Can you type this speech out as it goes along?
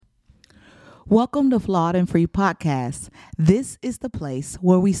Welcome to Flawed and Free Podcast. This is the place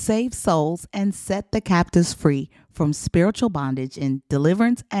where we save souls and set the captives free from spiritual bondage and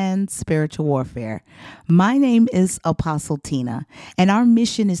deliverance and spiritual warfare. My name is Apostle Tina, and our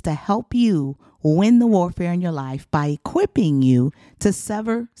mission is to help you win the warfare in your life by equipping you to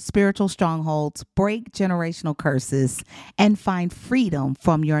sever spiritual strongholds, break generational curses, and find freedom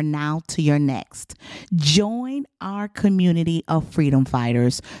from your now to your next. Join our community of freedom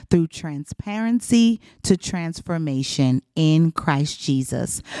fighters through transparency to transformation in Christ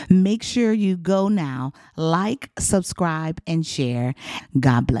Jesus. Make sure you go now, like, subscribe, and share.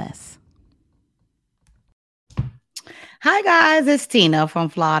 God bless. Hi, guys. It's Tina from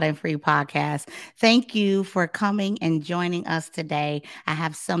Flawed and Free Podcast. Thank you for coming and joining us today. I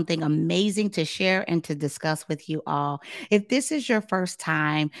have something amazing to share and to discuss with you all. If this is your first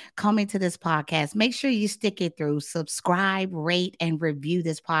time coming to this podcast, make sure you stick it through. Subscribe, rate, and review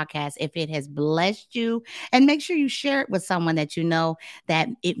this podcast if it has blessed you. And make sure you share it with someone that you know that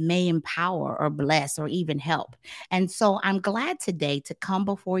it may empower or bless or even help. And so I'm glad today to come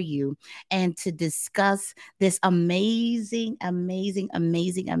before you and to discuss this amazing revelation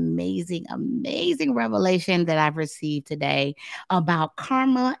that I've received today about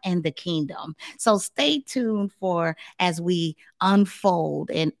karma and the kingdom. So stay tuned for as we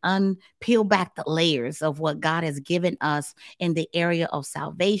unfold and peel back the layers of what God has given us in the area of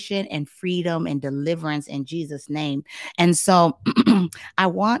salvation and freedom and deliverance in Jesus' name. And so I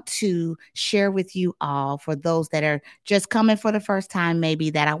want to share with you all, for those that are just coming for the first time, maybe,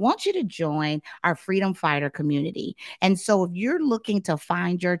 that I want you to join our Freedom Fighter community. And so if you're looking to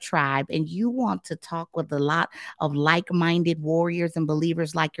find your tribe and you want to talk with a lot of like-minded warriors and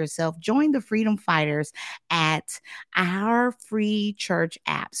believers like yourself, join the Freedom Fighters at our free church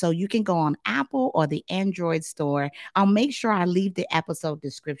app. So you can go on Apple or the Android store. I'll make sure I leave the episode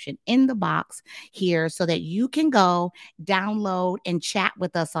description in the box here so that you can go download and chat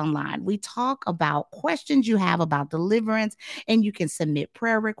with us online. We talk about questions you have about deliverance, and you can submit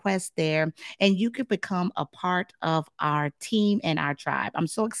prayer requests there, and you can become a part of our team and our tribe. I'm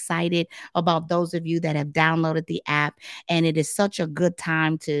so excited about those of you that have downloaded the app, and it is such a good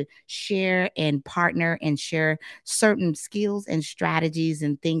time to share and partner and share certain skills and strategies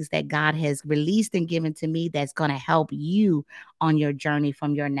and things that God has released and given to me that's going to help you on your journey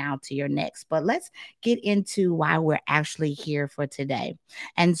from your now to your next. But let's get into why we're actually here for today.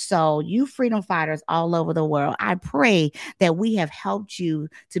 And so, you freedom fighters all over the world, I pray that we have helped you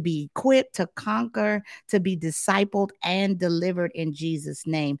to be equipped to conquer, to be discipled and delivered in Jesus'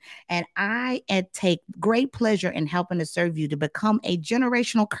 name. And I take great pleasure in helping to serve you to become a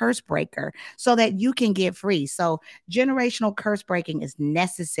generational curse breaker so that you can get free. So generational curse breaking is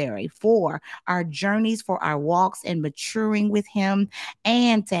necessary for our journeys, for our walks and maturing with Him,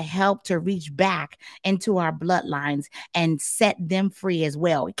 and to help to reach back into our bloodlines and set them free as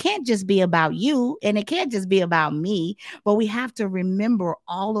well. It can't just be about you, and it can't just be about me, but we have to remember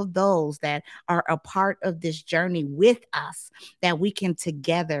all of those that are a part of this journey with us, that we can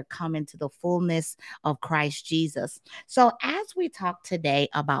together come into the fullness of Christ Jesus. So as we talk today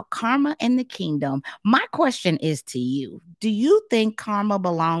about karma and the kingdom, my question is to you: do you think karma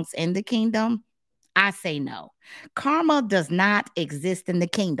belongs in the kingdom? I say no. Karma does not exist in the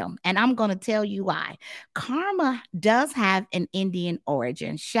kingdom. And I'm going to tell you why. Karma does have an Indian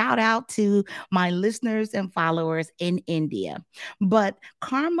origin. Shout out to my listeners and followers in India. But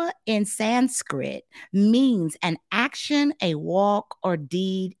karma in Sanskrit means an action, a walk, or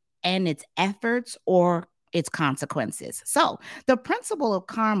deed, and its efforts or its consequences. So the principle of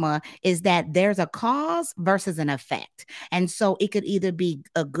karma is that there's a cause versus an effect. And so it could either be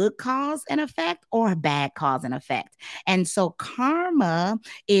a good cause and effect or a bad cause and effect. And so karma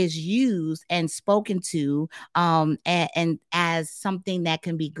is used and spoken to and as something that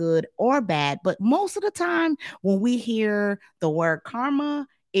can be good or bad. But most of the time when we hear the word karma,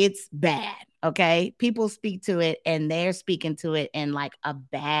 it's bad. Okay. People speak to it and they're speaking to it in like a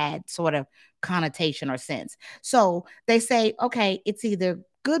bad sort of connotation or sense. So they say, okay, it's either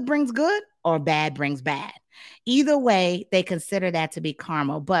good brings good or bad brings bad. Either way, they consider that to be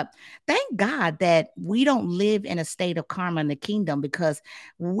karma. But thank God that we don't live in a state of karma in the kingdom, because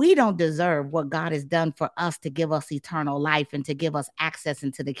we don't deserve what God has done for us to give us eternal life and to give us access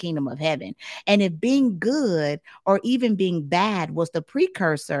into the kingdom of heaven. And if being good or even being bad was the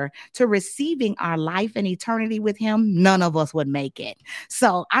precursor to receiving our life and eternity with Him, none of us would make it.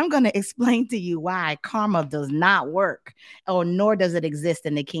 So I'm going to explain to you why karma does not work, or nor does it exist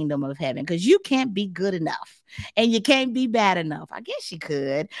in the kingdom of heaven, because you can't be good enough. enough and you can't be bad enough. I guess you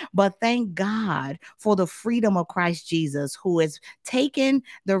could, but thank God for the freedom of Christ Jesus, who has taken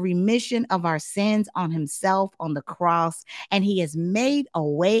the remission of our sins on himself on the cross, and he has made a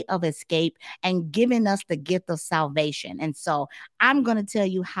way of escape and given us the gift of salvation. And so I'm going to tell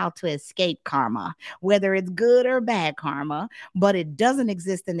you how to escape karma, whether it's good or bad karma, but it doesn't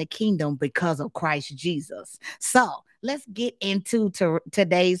exist in the kingdom because of Christ Jesus. So let's get into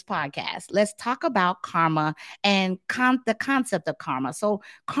today's podcast. Let's talk about karma and the concept of karma. So,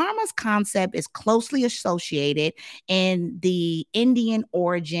 karma's concept is closely associated in the Indian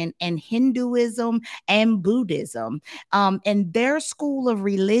origin and Hinduism and Buddhism. In their school of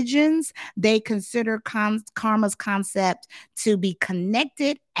religions, they consider karma's concept to be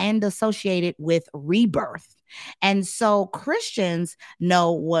connected and associated with rebirth. And so Christians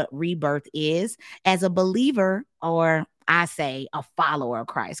know what rebirth is. As a believer, or I say a follower of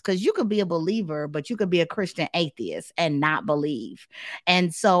Christ, because you could be a believer, but you could be a Christian atheist and not believe.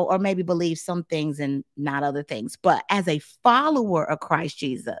 And so, or maybe believe some things and not other things. But as a follower of Christ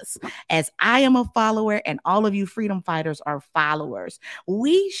Jesus, as I am a follower and all of you freedom fighters are followers,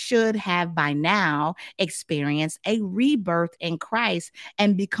 we should have by now experienced a rebirth in Christ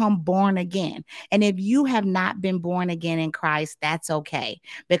and become born again. And if you have not been born again in Christ, that's okay,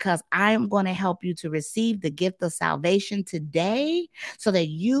 because I am going to help you to receive the gift of salvation today so that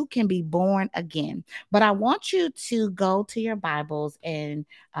you can be born again. But I want you to go to your Bibles, and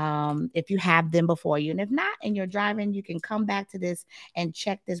if you have them before you, and if not, and you're driving, you can come back to this and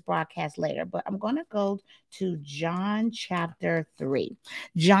check this broadcast later. But I'm going to go to John chapter 3.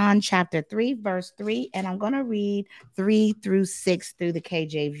 John chapter 3, verse 3, and I'm going to read 3 through 6 through the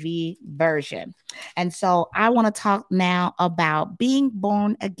KJV version. And so I want to talk now about being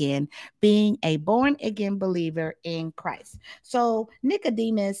born again, being a born again believer in Christ. So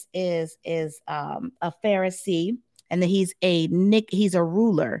Nicodemus is a Pharisee, and he's a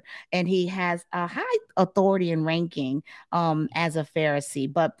ruler, and he has a high authority and ranking as a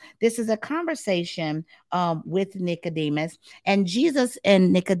Pharisee. But this is a conversation with Nicodemus, and Jesus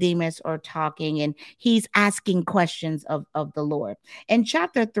and Nicodemus are talking, and he's asking questions of the Lord. In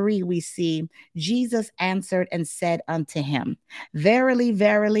chapter 3, we see Jesus answered and said unto him, Verily,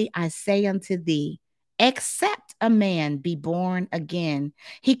 verily, I say unto thee, except a man be born again,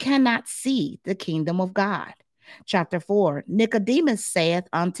 he cannot see the kingdom of God. Chapter 4, Nicodemus saith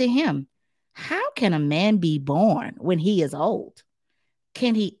unto him, How can a man be born when he is old?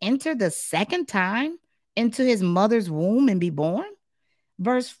 Can he enter the second time into his mother's womb and be born?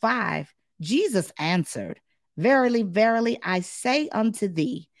 Verse 5, Jesus answered, Verily, verily, I say unto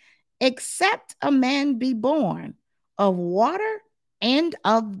thee, except a man be born of water and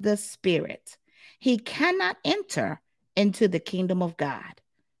of the Spirit, he cannot enter into the kingdom of God.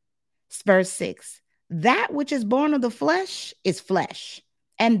 Verse 6, that which is born of the flesh is flesh,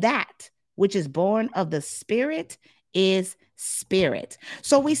 and that which is born of the Spirit is spirit.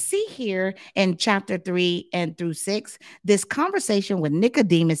 So we see here in chapter 3 and through 6, this conversation with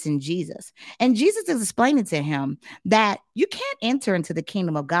Nicodemus and Jesus. And Jesus is explaining to him that you can't enter into the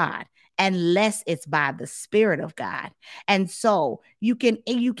kingdom of God unless it's by the Spirit of God. And so you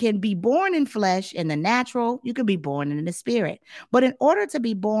can be born in flesh in the natural, you can be born in the Spirit. But in order to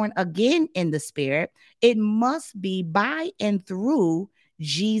be born again in the Spirit, it must be by and through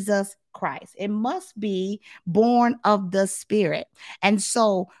Jesus Christ. It must be born of the Spirit. And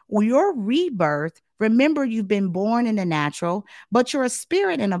so your rebirth, remember, you've been born in the natural, but you're a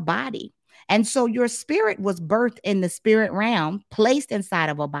spirit in a body. And so your spirit was birthed in the spirit realm, placed inside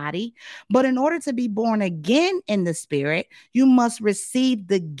of a body. But in order to be born again in the Spirit, you must receive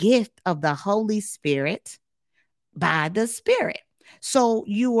the gift of the Holy Spirit by the Spirit. So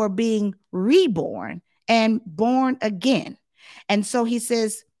you are being reborn and born again. And so he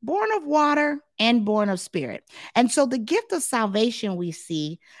says, born of water and born of Spirit. And so the gift of salvation we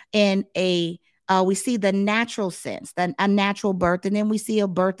see in we see the natural sense, a natural birth, and then we see a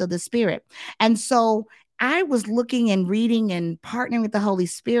birth of the Spirit. And so I was looking and reading and partnering with the Holy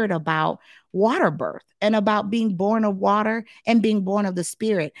Spirit about water birth and about being born of water and being born of the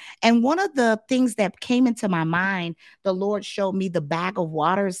Spirit. And one of the things that came into my mind, the Lord showed me the bag of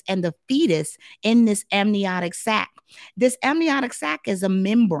waters and the fetus in this amniotic sac. This amniotic sac is a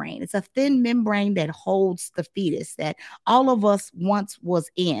membrane. It's a thin membrane that holds the fetus that all of us once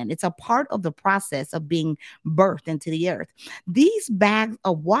was in. It's a part of the process of being birthed into the earth. These bags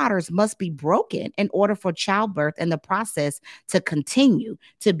of waters must be broken in order for childbirth and the process to continue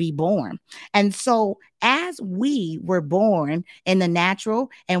to be born. And so as we were born in the natural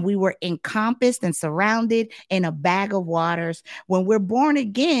and we were encompassed and surrounded in a bag of waters, when we're born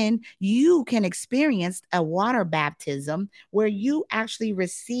again, you can experience a water baptism where you actually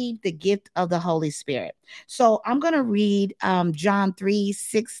receive the gift of the Holy Spirit. So I'm going to read John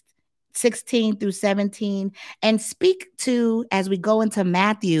 3:16 through 17 and speak to, as we go into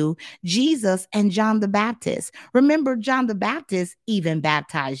Matthew, Jesus and John the Baptist. Remember, John the Baptist even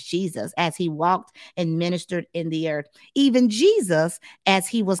baptized Jesus as he walked and ministered in the earth. Even Jesus, as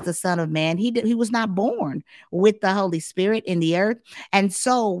he was the Son of Man, he was not born with the Holy Spirit in the earth. And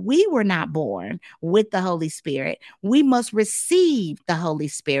so we were not born with the Holy Spirit. We must receive the Holy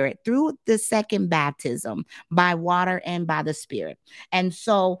Spirit through the second baptism by water and by the Spirit. And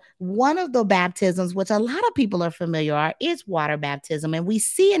so one of the baptisms, which a lot of people are familiar are, is water baptism. And we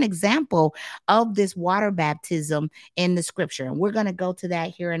see an example of this water baptism in the scripture. And we're going to go to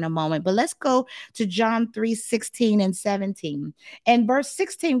that here in a moment. But let's go to John 3:16 and 17. In verse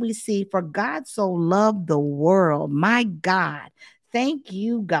 16, we see, for God so loved the world, my God. Thank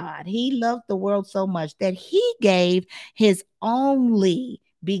you, God. He loved the world so much that he gave his only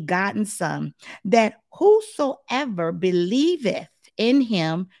begotten Son, that whosoever believeth in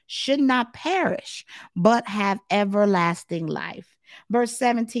him should not perish, but have everlasting life. Verse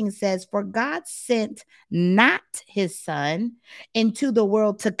 17 says, for God sent not his Son into the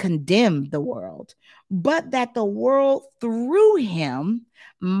world to condemn the world, but that the world through him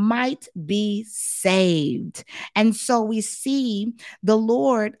might be saved. And so we see the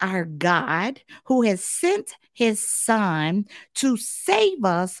Lord our God, who has sent his Son to save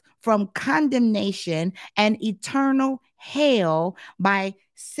us from condemnation and eternal hell by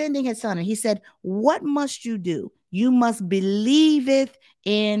sending his Son. And he said, what must you do? You must believeth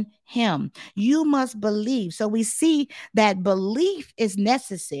in him. You must believe. So we see that belief is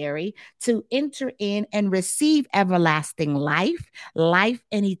necessary to enter in and receive everlasting life, life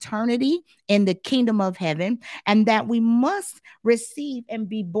and eternity in the kingdom of heaven, and that we must receive and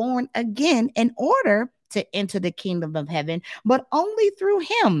be born again in order to enter the kingdom of heaven, but only through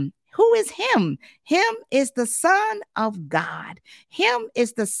him. Who is him? Him is the Son of God. Him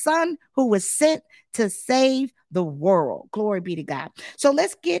is the Son who was sent to save the world. Glory be to God. So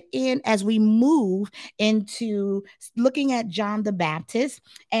let's get in as we move into looking at John the Baptist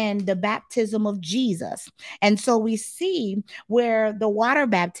and the baptism of Jesus. And so we see where the water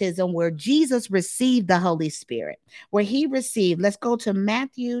baptism, where Jesus received the Holy Spirit, where he received, let's go to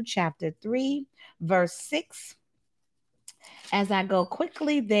Matthew chapter 3, verse 6. As I go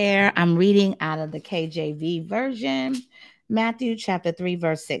quickly there, I'm reading out of the KJV version, Matthew chapter 3,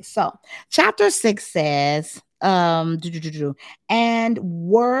 verse 6. So, chapter 6 says, and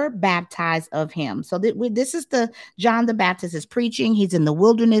were baptized of him. So this is the John the Baptist is preaching. He's in the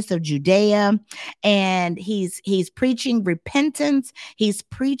wilderness of Judea, and he's preaching repentance. He's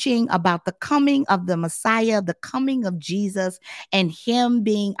preaching about the coming of the Messiah, the coming of Jesus, and him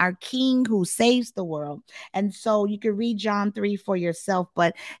being our King who saves the world. And so you can read John 3 for yourself.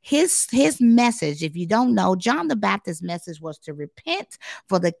 But his message, if you don't know, John the Baptist's message was to repent,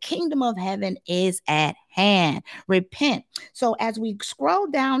 for the kingdom of heaven is at hand. Repent. So as we scroll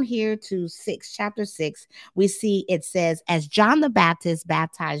down here to chapter 6, we see it says, as John the Baptist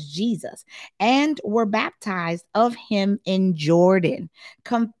baptized Jesus and were baptized of him in Jordan,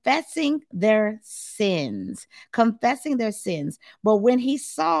 confessing their sins. But when he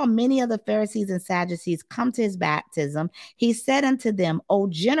saw many of the Pharisees and Sadducees come to his baptism, he said unto them, O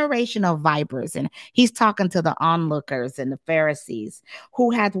generation of vipers, and he's talking to the onlookers and the Pharisees,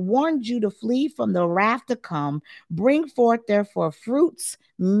 who hath warned you to flee from the wrath to come, bring forth therefore fruits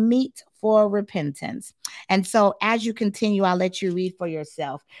meet for repentance. And so as you continue, I'll let you read for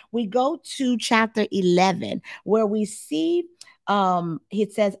yourself. We go to chapter 11, where we see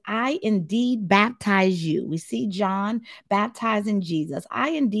it says, I indeed baptize you. We see John baptizing Jesus. I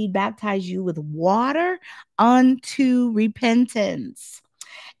indeed baptize you with water unto repentance.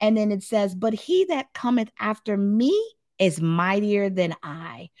 And then it says, but he that cometh after me is mightier than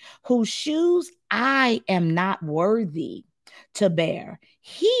I, whose shoes I am not worthy to bear.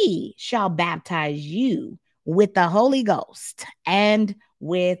 He shall baptize you with the Holy Ghost and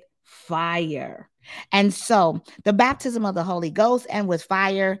with fire. And so the baptism of the Holy Ghost and with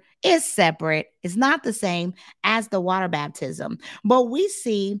fire is separate. It's not the same as the water baptism. But we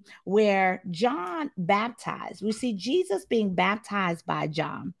see where John baptized, we see Jesus being baptized by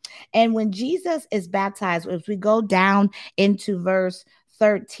John. And when Jesus is baptized, if we go down into verse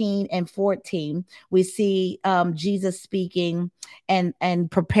 13 and 14, we see Jesus speaking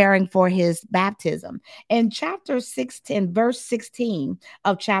and preparing for his baptism. In chapter 16, verse 16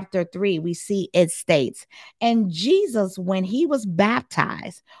 of chapter 3, we see it states, and Jesus, when he was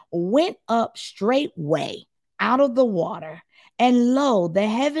baptized, went up straightway out of the water, and lo, the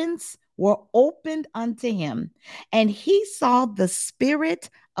heavens were opened unto him, and he saw the Spirit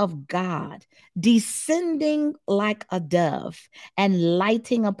of God descending like a dove and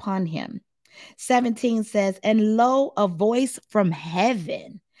lighting upon him. 17 says, and lo, a voice from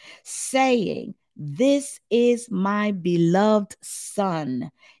heaven saying, this is my beloved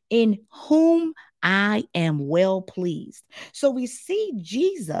Son, in whom I am well pleased. So we see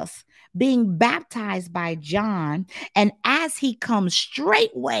Jesus being baptized by John, and as he comes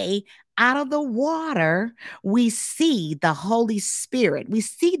straightway out of the water, we see the Holy Spirit. We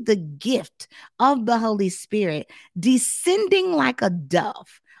see the gift of the Holy Spirit descending like a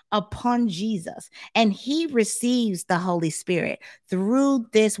dove upon Jesus, and he receives the Holy Spirit through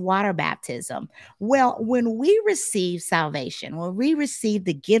this water baptism. Well, when we receive salvation, when we receive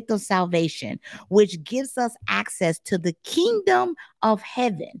the gift of salvation, which gives us access to the kingdom of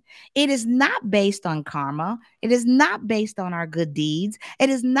heaven, it is not based on karma. It is not based on our good deeds. It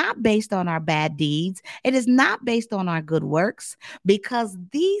is not based on our bad deeds. It is not based on our good works, because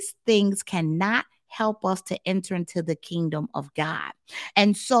these things cannot help us to enter into the kingdom of God.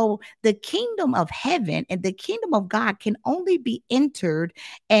 And so the kingdom of heaven and the kingdom of God can only be entered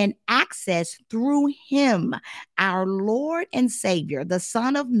and accessed through him, our Lord and Savior, the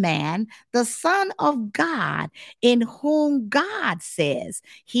Son of Man, the Son of God, in whom God says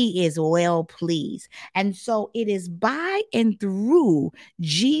he is well pleased. And so it is by and through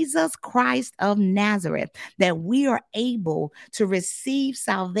Jesus Christ of Nazareth that we are able to receive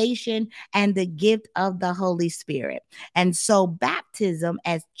salvation and the gift of the Holy Spirit. And so baptism,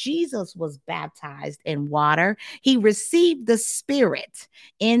 as Jesus was baptized in water, he received the Spirit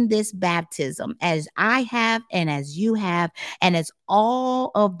in this baptism, as I have and as you have, and as all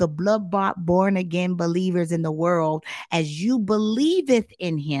of the blood-bought, born-again believers in the world, as you believeth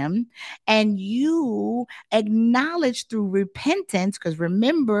in him and you acknowledge through repentance, because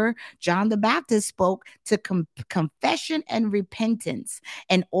remember, John the Baptist spoke to confession and repentance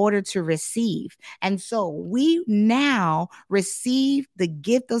in order to receive. And so we now receive the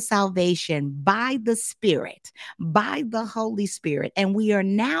gift of salvation by the Spirit, by the Holy Spirit, and we are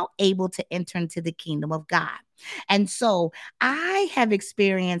now able to enter into the kingdom of God. And so I have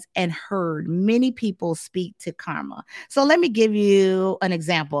experienced and heard many people speak to karma. So let me give you an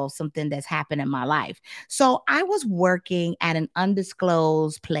example of something that's happened in my life. So I was working at an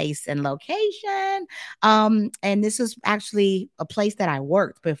undisclosed place and location. And this is actually a place that I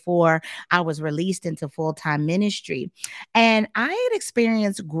worked before I was released into full-time ministry. And I had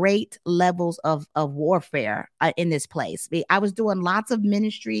experienced great levels of warfare in this place. I was doing lots of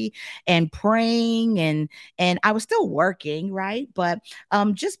ministry and praying, and I was still working, right? But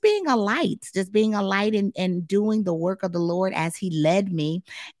just being a light, and doing the work of the Lord as he led me.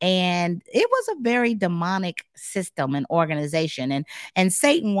 And it was a very demonic system and organization. And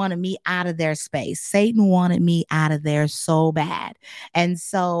Satan wanted me out of their space. Satan wanted me out of there so bad. And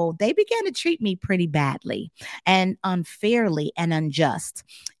so they began to treat me pretty badly and unfairly and unjust.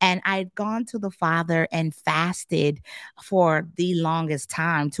 And I'd gone to the Father and fasted for the longest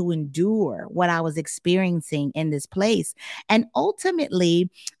time to endure what I was experiencing in this place. And ultimately,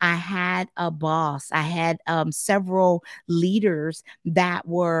 I had a boss. I had several leaders that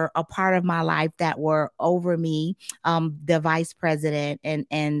were a part of my life that were over me, the vice president,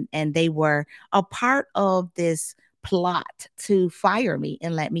 and they were a part of this plot to fire me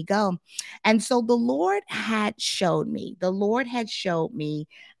and let me go. And so the Lord had showed me.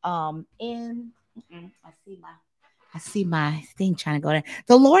 In I see my thing trying to go there.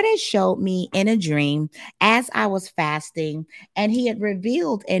 The Lord had showed me in a dream as I was fasting, and he had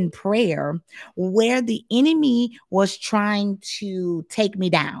revealed in prayer where the enemy was trying to take me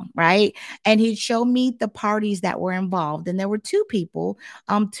down, right? And he showed me the parties that were involved. And there were two people,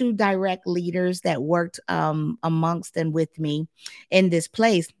 two direct leaders that worked amongst and with me in this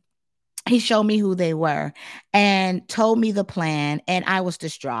place. He showed me who they were and told me the plan, and I was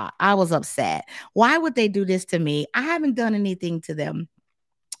distraught. I was upset. Why would they do this to me? I haven't done anything to them.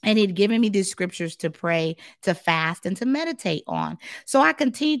 And he'd given me these scriptures to pray, to fast, and to meditate on. So I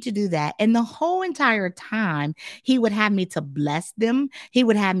continued to do that. And the whole entire time, he would have me to bless them. He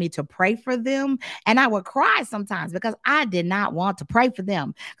would have me to pray for them. And I would cry sometimes because I did not want to pray for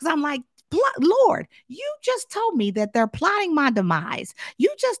them. Because I'm like, Lord, you just told me that they're plotting my demise.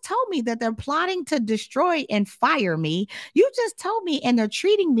 You just told me that they're plotting to destroy and fire me. You just told me, and they're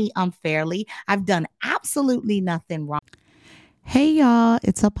treating me unfairly. I've done absolutely nothing wrong. Hey y'all,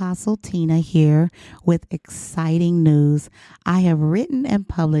 it's Apostle Tina here with exciting news. I have written and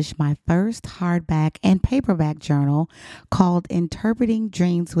published my first hardback and paperback journal called Interpreting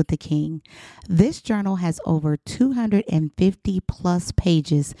Dreams with the King. This journal has over 250 plus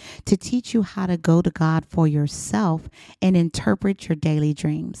pages to teach you how to go to God for yourself and interpret your daily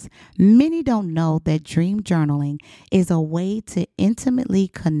dreams. Many don't know that dream journaling is a way to intimately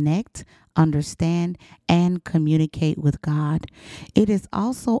connect, understand, and communicate with God. It is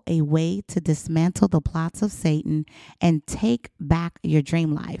also a way to dismantle the plots of Satan and take back your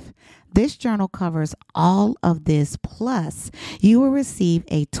dream life. This journal covers all of this, plus you will receive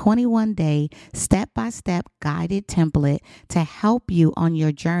a 21-day step-by-step guided template to help you on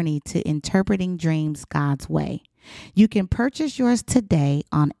your journey to interpreting dreams God's way. You can purchase yours today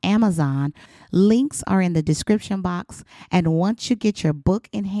on Amazon. Links are in the description box. And once you get your book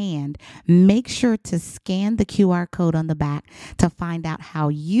in hand, make sure to scan the QR code on the back to find out how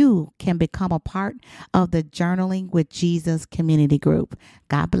you can become a part of the Journaling with Jesus community group.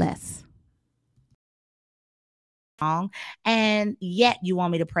 God bless. And yet you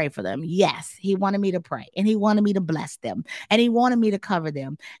want me to pray for them. Yes, he wanted me to pray, and he wanted me to bless them, and he wanted me to cover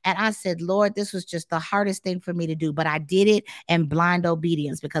them. And I said, Lord, this was just the hardest thing for me to do, but I did it in blind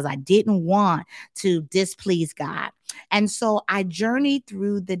obedience because I didn't want to displease God. And so I journeyed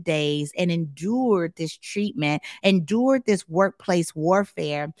through the days and endured this treatment, endured this workplace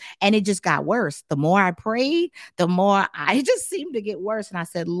warfare, and it just got worse. The more I prayed, the more I just seemed to get worse. And I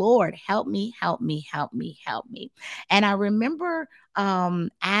said, Lord, help me, help me, help me, help me. And I remember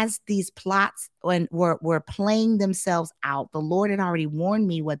as these plots were playing themselves out, the Lord had already warned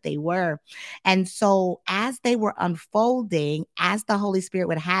me what they were. And so as they were unfolding, as the Holy Spirit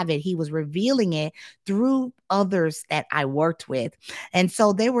would have it, he was revealing it through others that I worked with. And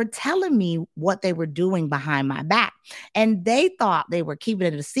so they were telling me what they were doing behind my back. And they thought they were keeping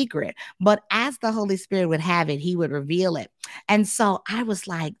it a secret. But as the Holy Spirit would have it, he would reveal it. And so I was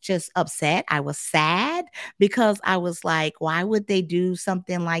like just upset. I was sad because I was like, why would they do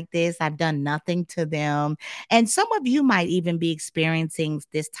something like this? I've done nothing to them. And some of you might even be experiencing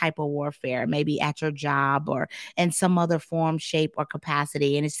this type of warfare, maybe at your job or in some other form, shape, or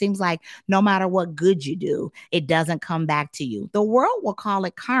capacity. And it seems like no matter what good you do, it doesn't come back to you. The world will call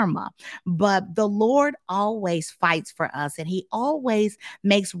it karma, but the Lord always fights for us, and he always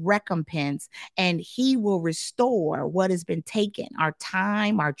makes recompense, and he will restore what has been taken, our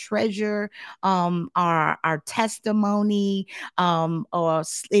time, our treasure, our testimony, or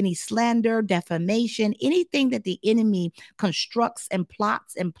any slander, defamation, anything that the enemy constructs and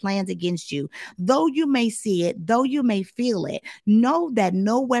plots and plans against you. Though you may see it, though you may feel it, know that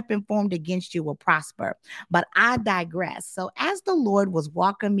no weapon formed against you will prosper. But I digress. So as the Lord was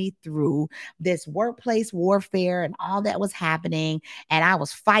walking me through this workplace warfare and all that was happening, and I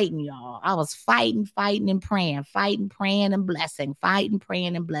was fighting, y'all. I was fighting and praying, praying and blessing,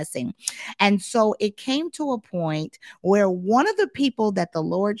 praying and blessing. And so it came to a point where one of the people that the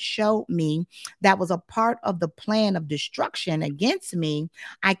Lord showed me that was a part of the plan of destruction against me,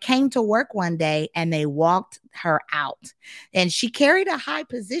 I came to work one day and they walked her out. And she carried a high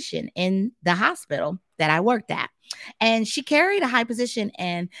position in the hospital that I worked at. And she carried a high position,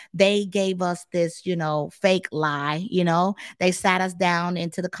 and they gave us this, fake lie. They sat us down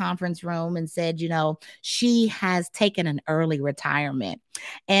into the conference room and said, she has taken an early retirement.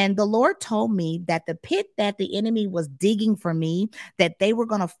 And the Lord told me that the pit that the enemy was digging for me, that they were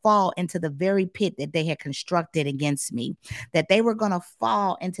going to fall into the very pit that they had constructed against me, that they were going to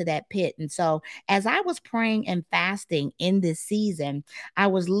fall into that pit. And so as I was praying and fasting in this season, I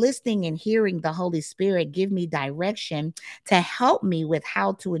was listening and hearing the Holy Spirit give me direction to help me with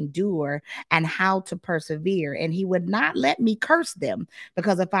how to endure and how to persevere. And he would not let me curse them,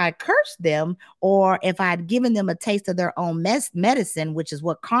 because if I cursed them, or if I had given them a taste of their own medicine, which is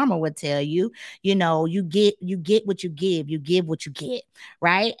what karma would tell you, you get what you give what you get,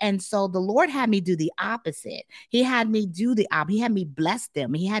 right? And so the Lord had me do the opposite. He had me do the opposite. He had me bless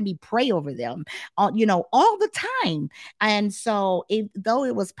them. He had me pray over them, all the time. And so though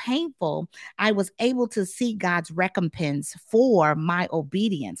it was painful, I was able to see God's recompense for my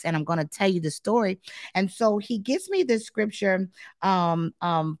obedience. And I'm going to tell you the story. And so he gives me this scripture,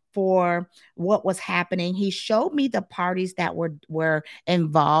 for what was happening. He showed me the parties that were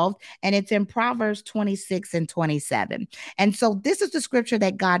involved, and it's in Proverbs 26 and 27. And so this is the scripture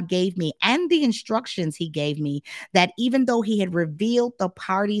that God gave me and the instructions he gave me, that even though he had revealed the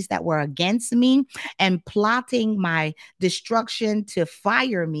parties that were against me and plotting my destruction to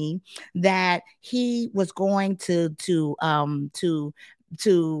fire me, that he was going to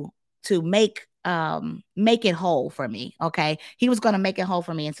make it whole for me. Okay, he was going to make it whole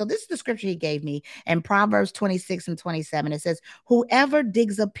for me. And so this is the scripture he gave me in Proverbs 26 and 27. It says, whoever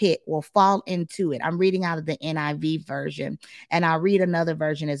digs a pit will fall into it. I'm reading out of the NIV version, and I'll read another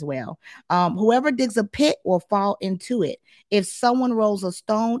version as well. Whoever digs a pit will fall into it. If someone rolls a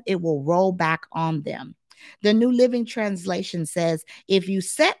stone, it will roll back on them. The New Living Translation says, if you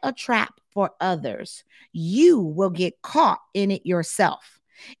set a trap for others, you will get caught in it yourself.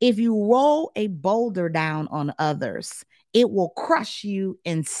 If you roll a boulder down on others, it will crush you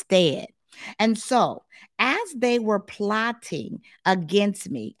instead. And so, as they were plotting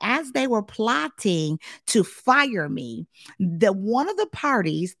against me, as they were plotting to fire me, the one of the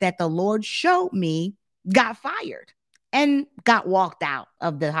parties that the Lord showed me got fired and got walked out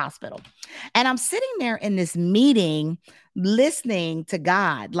of the hospital. And I'm sitting there in this meeting listening to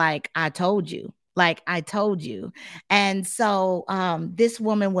God, like, I told you. Like I told you. And so this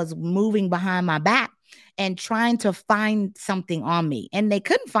woman was moving behind my back and trying to find something on me. And they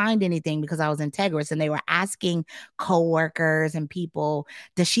couldn't find anything because I was integrous. And they were asking coworkers and people,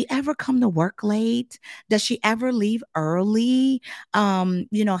 does she ever come to work late? Does she ever leave early?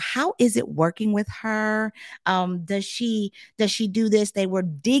 How is it working with her? Does she do this? They were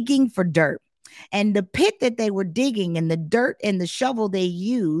digging for dirt. And the pit that they were digging and the dirt and the shovel they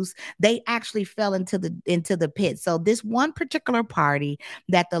used, they actually fell into the pit. So this one particular party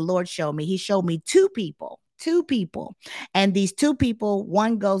that the Lord showed me, he showed me two people. And these two people,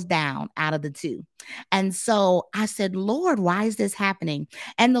 one goes down out of the two. And so I said, Lord, why is this happening?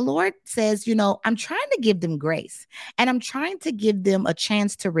 And the Lord says, I'm trying to give them grace, and I'm trying to give them a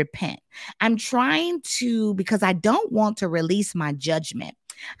chance to repent. I'm trying to, because I don't want to release my judgment.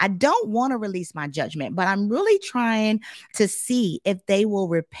 I don't want to release my judgment, but I'm really trying to see if they will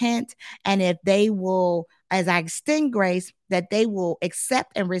repent, and if they will, as I extend grace, that they will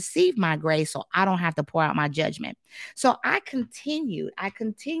accept and receive my grace so I don't have to pour out my judgment. So I continued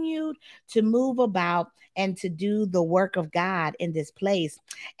to move about and to do the work of God in this place.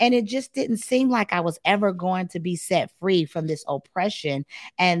 And it just didn't seem like I was ever going to be set free from this oppression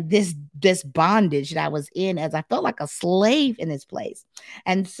and this bondage that I was in, as I felt like a slave in this place.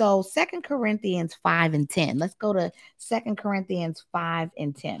 And so 2 Corinthians 5 and 10. Let's go to 2 Corinthians 5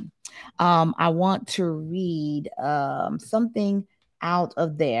 and 10. I want to read something out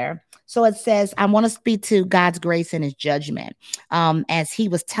of there. So it says, I want to speak to God's grace and his judgment. As he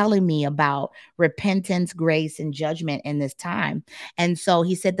was telling me about repentance, grace, and judgment in this time. And so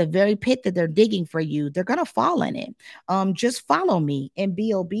he said, the very pit that they're digging for you, they're going to fall in it. Just follow me and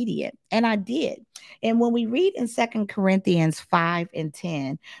be obedient. And I did. And when we read in 2 Corinthians 5 and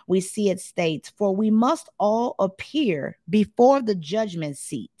 10, we see it states, for we must all appear before the judgment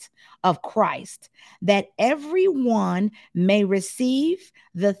seat of Christ, that everyone may receive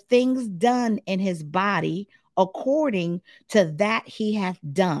the things done in his body according to that he hath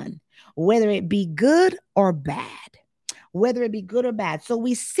done, whether it be good or bad. Whether it be good or bad. So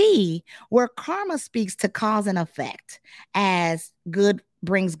we see where karma speaks to cause and effect, as good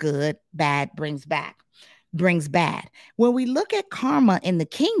brings good, bad brings bad. When we look at karma in the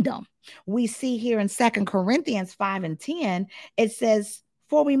kingdom, we see here in 2 Corinthians 5 and 10, it says,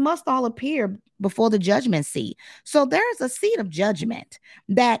 for we must all appear before the judgment seat. So there's a seat of judgment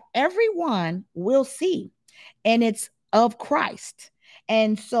that everyone will see, and it's of Christ.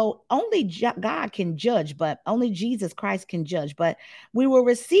 And so only God can judge, but only Jesus Christ can judge. But we will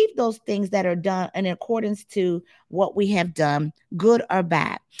receive those things that are done in accordance to what we have done, good or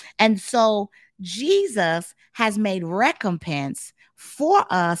bad. And so Jesus has made recompense for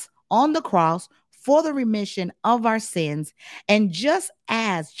us on the cross for the remission of our sins. And just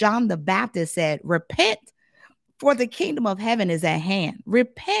as John the Baptist said, repent, for the kingdom of heaven is at hand.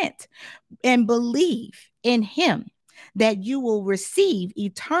 Repent and believe in him, that you will receive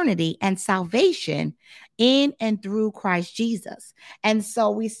eternity and salvation in and through Christ Jesus. And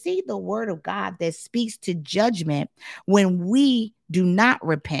so we see the word of God that speaks to judgment when we do not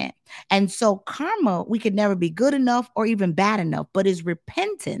repent. And so karma, we could never be good enough or even bad enough, but it's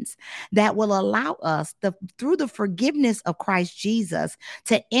repentance that will allow us, through the forgiveness of Christ Jesus,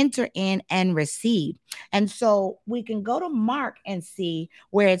 to enter in and receive. And so we can go to Mark and see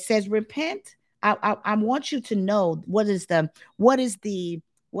where it says repent. I want you to know what is the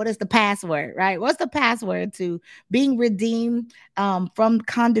What is the password, right? What's the password to being redeemed from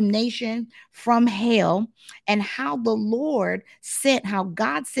condemnation, from hell, and how the Lord sent, how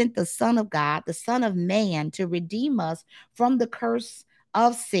God sent the Son of God, the Son of Man, to redeem us from the curse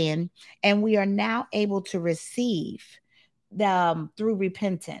of sin, and we are now able to receive through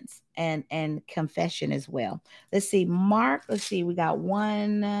repentance and confession as well. Let's see, Mark. Let's see, we got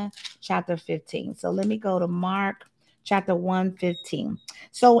one chapter 15. So let me go to Mark chapter 1:15.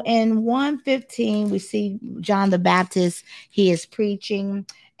 So in 1:15, we see John the Baptist. He is preaching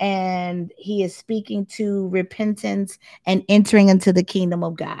and he is speaking to repentance and entering into the kingdom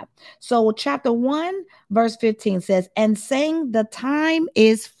of God. So chapter 1 verse 15 says, and saying the time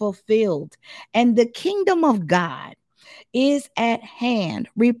is fulfilled and the kingdom of God is at hand.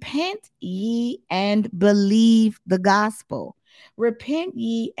 Repent ye and believe the gospel. Repent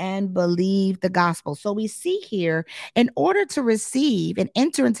ye and believe the gospel. So we see here, in order to receive and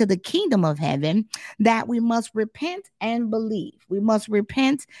enter into the kingdom of heaven, that we must repent and believe. We must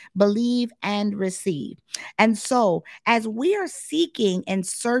repent, believe, and receive. And so, as we are seeking and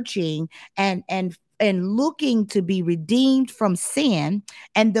searching and looking to be redeemed from sin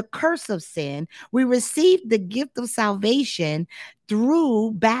and the curse of sin, we receive the gift of salvation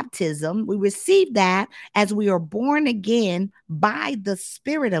through baptism. We receive that as we are born again by the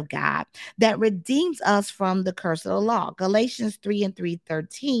Spirit of God that redeems us from the curse of the law. Galatians 3 and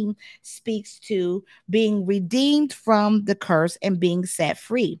 3:13 speaks to being redeemed from the curse and being set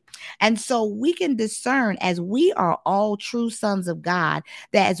free. And so we can discern, as we are all true sons of God,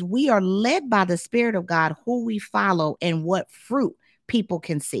 that as we are led by the Spirit of God, who we follow and what fruit people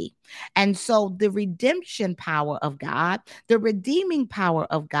can see. And so the redemption power of God, the redeeming power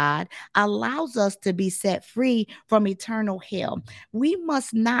of God allows us to be set free from eternal hell. We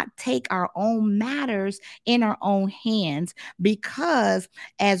must not take our own matters in our own hands, because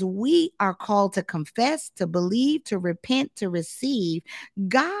as we are called to confess, to believe, to repent, to receive,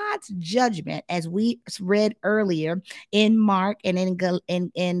 God's judgment, as we read earlier in Mark and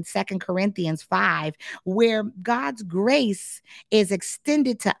in 2 Corinthians 5, where God's grace is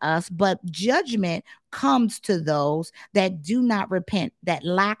extended to us, but judgment comes to those that do not repent, that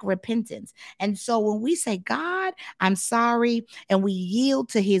lack repentance. And so when we say, God, I'm sorry, and we yield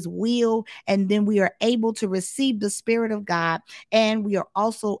to his will, and then we are able to receive the Spirit of God, and we are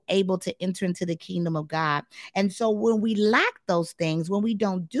also able to enter into the kingdom of God. And so when we lack those things, when we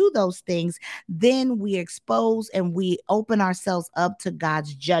don't do those things, then we expose and we open ourselves up to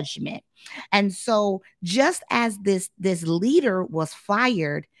God's judgment. And so just as this leader was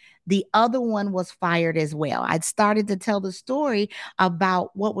fired, the other one was fired as well. I started to tell the story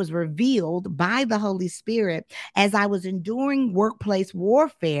about what was revealed by the Holy Spirit as I was enduring workplace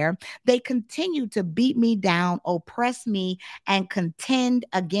warfare. They continued to beat me down, oppress me, and contend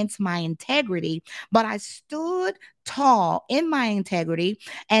against my integrity. But I stood tall in my integrity,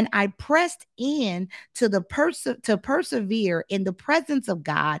 and I pressed in to to persevere in the presence of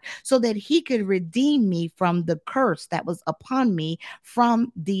God, so that he could redeem me from the curse that was upon me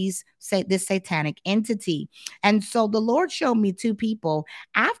from this satanic entity. And so the Lord showed me two people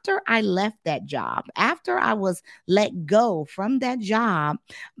after I left that job. After I was let go from that job,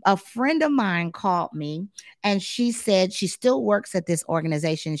 a friend of mine called me, and she said, she still works at this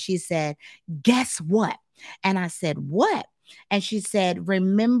organization. She said, guess what? And I said, what? And she said,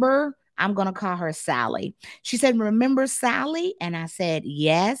 remember, I'm going to call her Sally. She said, remember Sally? And I said,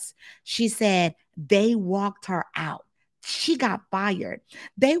 yes. She said, they walked her out. She got fired.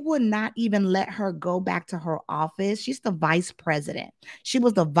 They would not even let her go back to her office. She's the vice president. She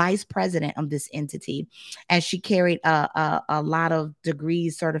was the vice president of this entity, and she carried a lot of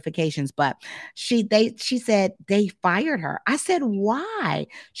degrees, certifications. But she said they fired her. I said, why?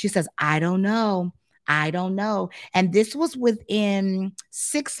 She says, I don't know. I don't know. And this was within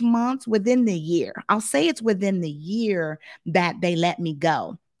 6 months, within the year. I'll say it's within the year that they let me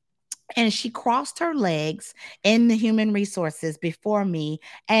go. And she crossed her legs in the human resources before me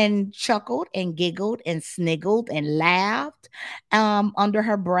and chuckled and giggled and sniggled and laughed under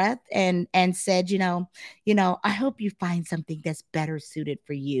her breath, and said, I hope you find something that's better suited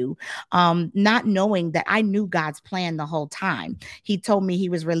for you. Not knowing that I knew God's plan the whole time. He told me he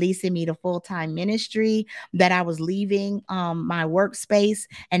was releasing me to full-time ministry, that I was leaving my workspace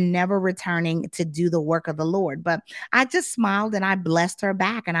and never returning to do the work of the Lord. But I just smiled and I blessed her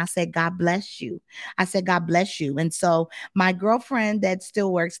back, and I said, God bless you. I said, God bless you. And so my girlfriend that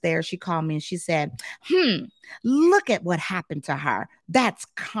still works there, she called me and she said, look at what happened to her. That's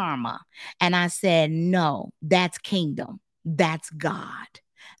karma. And I said, no, that's kingdom. That's God.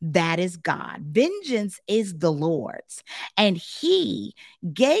 that is God. Vengeance is the Lord's. And he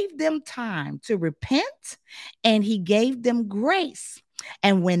gave them time to repent and he gave them grace.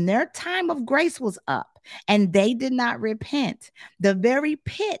 And when their time of grace was up and they did not repent, the very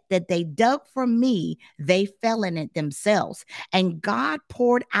pit that they dug for me, they fell in it themselves. And God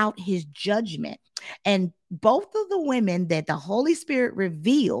poured out his judgment. And both of the women that the Holy Spirit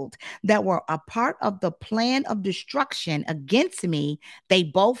revealed that were a part of the plan of destruction against me, they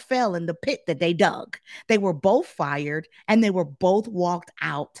both fell in the pit that they dug. They were both fired and they were both walked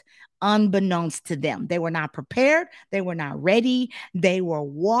out unbeknownst to them. They were not prepared, they were not ready, they were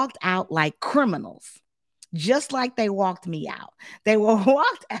walked out like criminals. Just like they walked me out. They were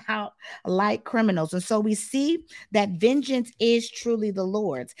walked out like criminals. And so we see that vengeance is truly the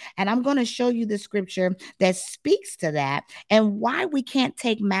Lord's. And I'm going to show you the scripture that speaks to that and why we can't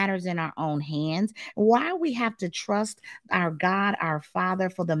take matters in our own hands, why we have to trust our God, our Father,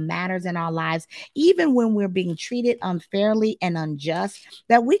 for the matters in our lives, even when we're being treated unfairly and unjust,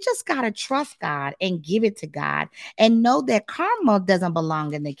 that we just got to trust God and give it to God and know that karma doesn't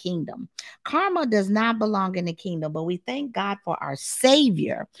belong in the kingdom. Karma does not belong in the kingdom, but we thank God for our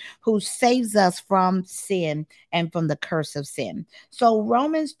Savior who saves us from sin and from the curse of sin. So,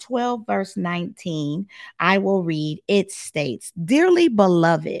 Romans 12, verse 19, I will read. It states, "Dearly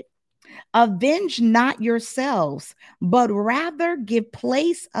beloved, avenge not yourselves, but rather give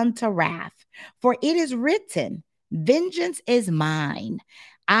place unto wrath. For it is written, vengeance is mine.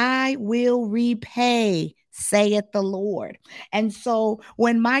 I will repay, saith the Lord." And so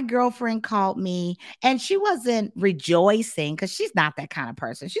when my girlfriend called me, and she wasn't rejoicing because she's not that kind of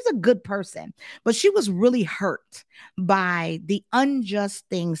person, she's a good person, but she was really hurt by the unjust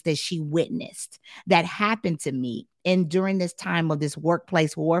things that she witnessed that happened to me and during this time of this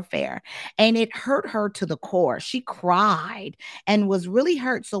workplace warfare. And it hurt her to the core. She cried and was really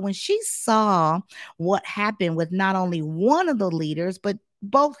hurt. So when she saw what happened with not only one of the leaders, but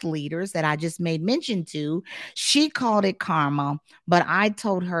both leaders that I just made mention to, she called it karma, but I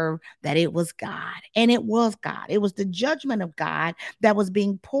told her that it was God. And it was God. It was the judgment of God that was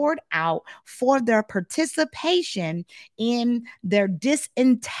being poured out for their participation in their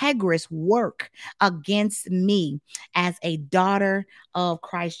disintegrous work against me as a daughter of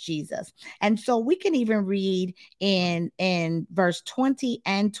Christ Jesus. And so we can even read in verse 20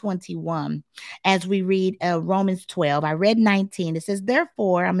 and 21 as we read Romans 12. I read 19. It says,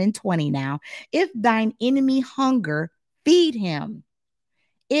 "Therefore," I'm in 20 now, "if thine enemy hunger, feed him.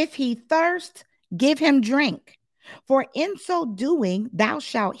 If he thirst, give him drink. For in so doing, thou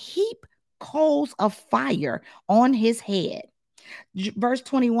shalt heap coals of fire on his head." Verse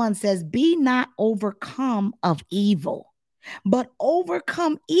 21 says, "Be not overcome of evil, but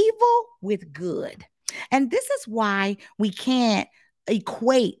overcome evil with good." And this is why we can't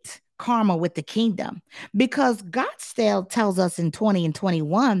equate karma with the kingdom, because God still tells us in 20 and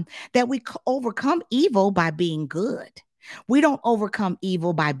 21 that we overcome evil by being good. We don't overcome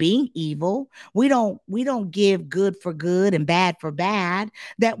evil by being evil. We don't give good for good and bad for bad.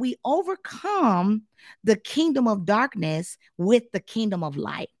 That we overcome the kingdom of darkness with the kingdom of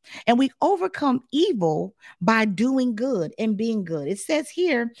light. And we overcome evil by doing good and being good. It says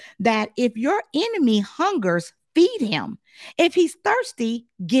here that if your enemy hungers, feed him. If he's thirsty,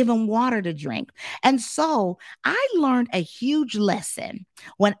 give him water to drink. And so I learned a huge lesson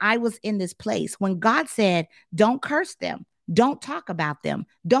when I was in this place when God said, don't curse them. Don't talk about them.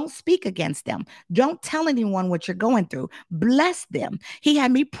 Don't speak against them. Don't tell anyone what you're going through. Bless them. He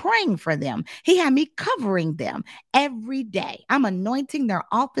had me praying for them. He had me covering them every day. I'm anointing their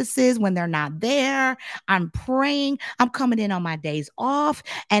offices when they're not there. I'm praying. I'm coming in on my days off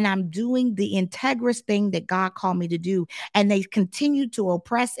and I'm doing the integrous thing that God called me to do. And they continue to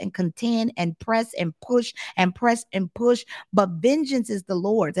oppress and contend and press and push and press and push. But vengeance is the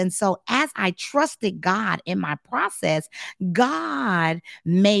Lord's. And so as I trusted God in my process, God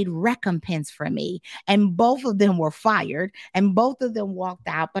made recompense for me. And both of them were fired and both of them walked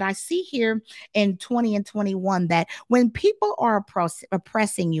out. But I see here in 20 and 21 that when people are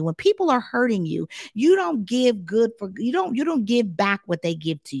oppressing you, when people are hurting you, you don't give good for you don't give back what they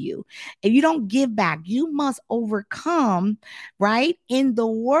give to you. If you don't give back, you must overcome, right, in the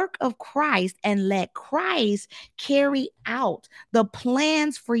work of Christ and let Christ carry out the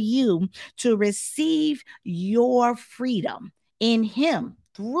plans for you to receive your freedom in him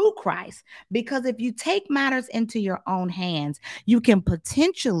through Christ. Because if you take matters into your own hands, you can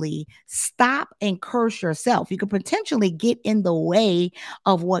potentially stop and curse yourself. You can potentially get in the way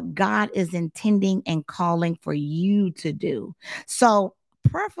of what God is intending and calling for you to do. So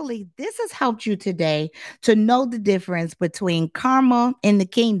prayerfully, this has helped you today to know the difference between karma in the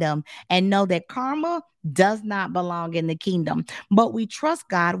kingdom and know that karma does not belong in the kingdom. But we trust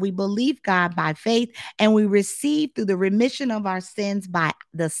God, we believe God by faith, and we receive through the remission of our sins by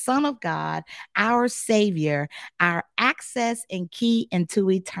the Son of God, our Savior, our access and key into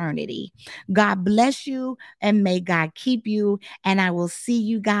eternity. God bless you and may God keep you. And I will see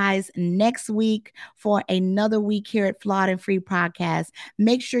you guys next week for another week here at Flawed and Free Podcast.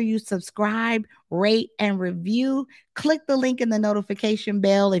 Make sure you subscribe, rate, and review. Click the link in the notification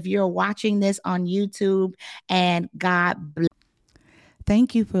bell if you're watching this on YouTube. And God bless.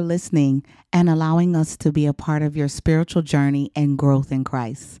 Thank you for listening and allowing us to be a part of your spiritual journey and growth in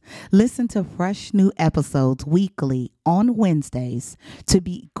Christ. Listen to fresh new episodes weekly on Wednesdays to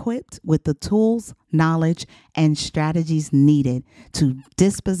be equipped with the tools, knowledge, and strategies needed to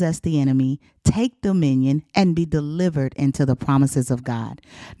dispossess the enemy, take dominion, and be delivered into the promises of God.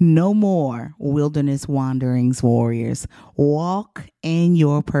 No more wilderness wanderings, warriors. Walk in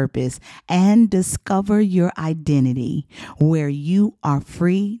your purpose and discover your identity where you are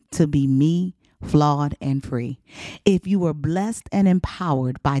free to be me, flawed and free. If you were blessed and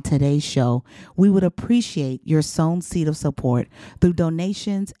empowered by today's show, we would appreciate your sown seed of support through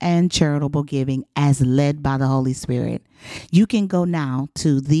donations and charitable giving as led by the Holy Spirit. You can go now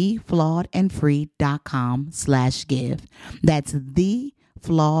to theflawedandfree.com/give. That's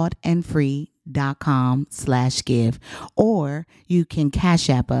theflawedandfree.com/give. Or you can Cash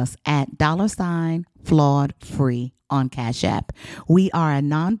App us at $flawedfree on Cash App. We are a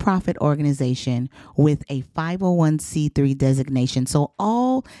nonprofit organization with a 501c3 designation. So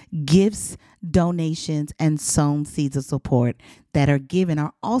all gifts, donations, and sown seeds of support that are given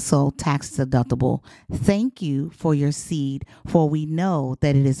are also tax deductible. Thank you for your seed, for we know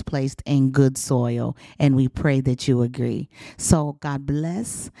that it is placed in good soil, and we pray that you agree. So God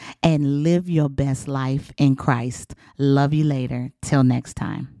bless and live your best life in Christ. Love you later. Till next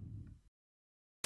time.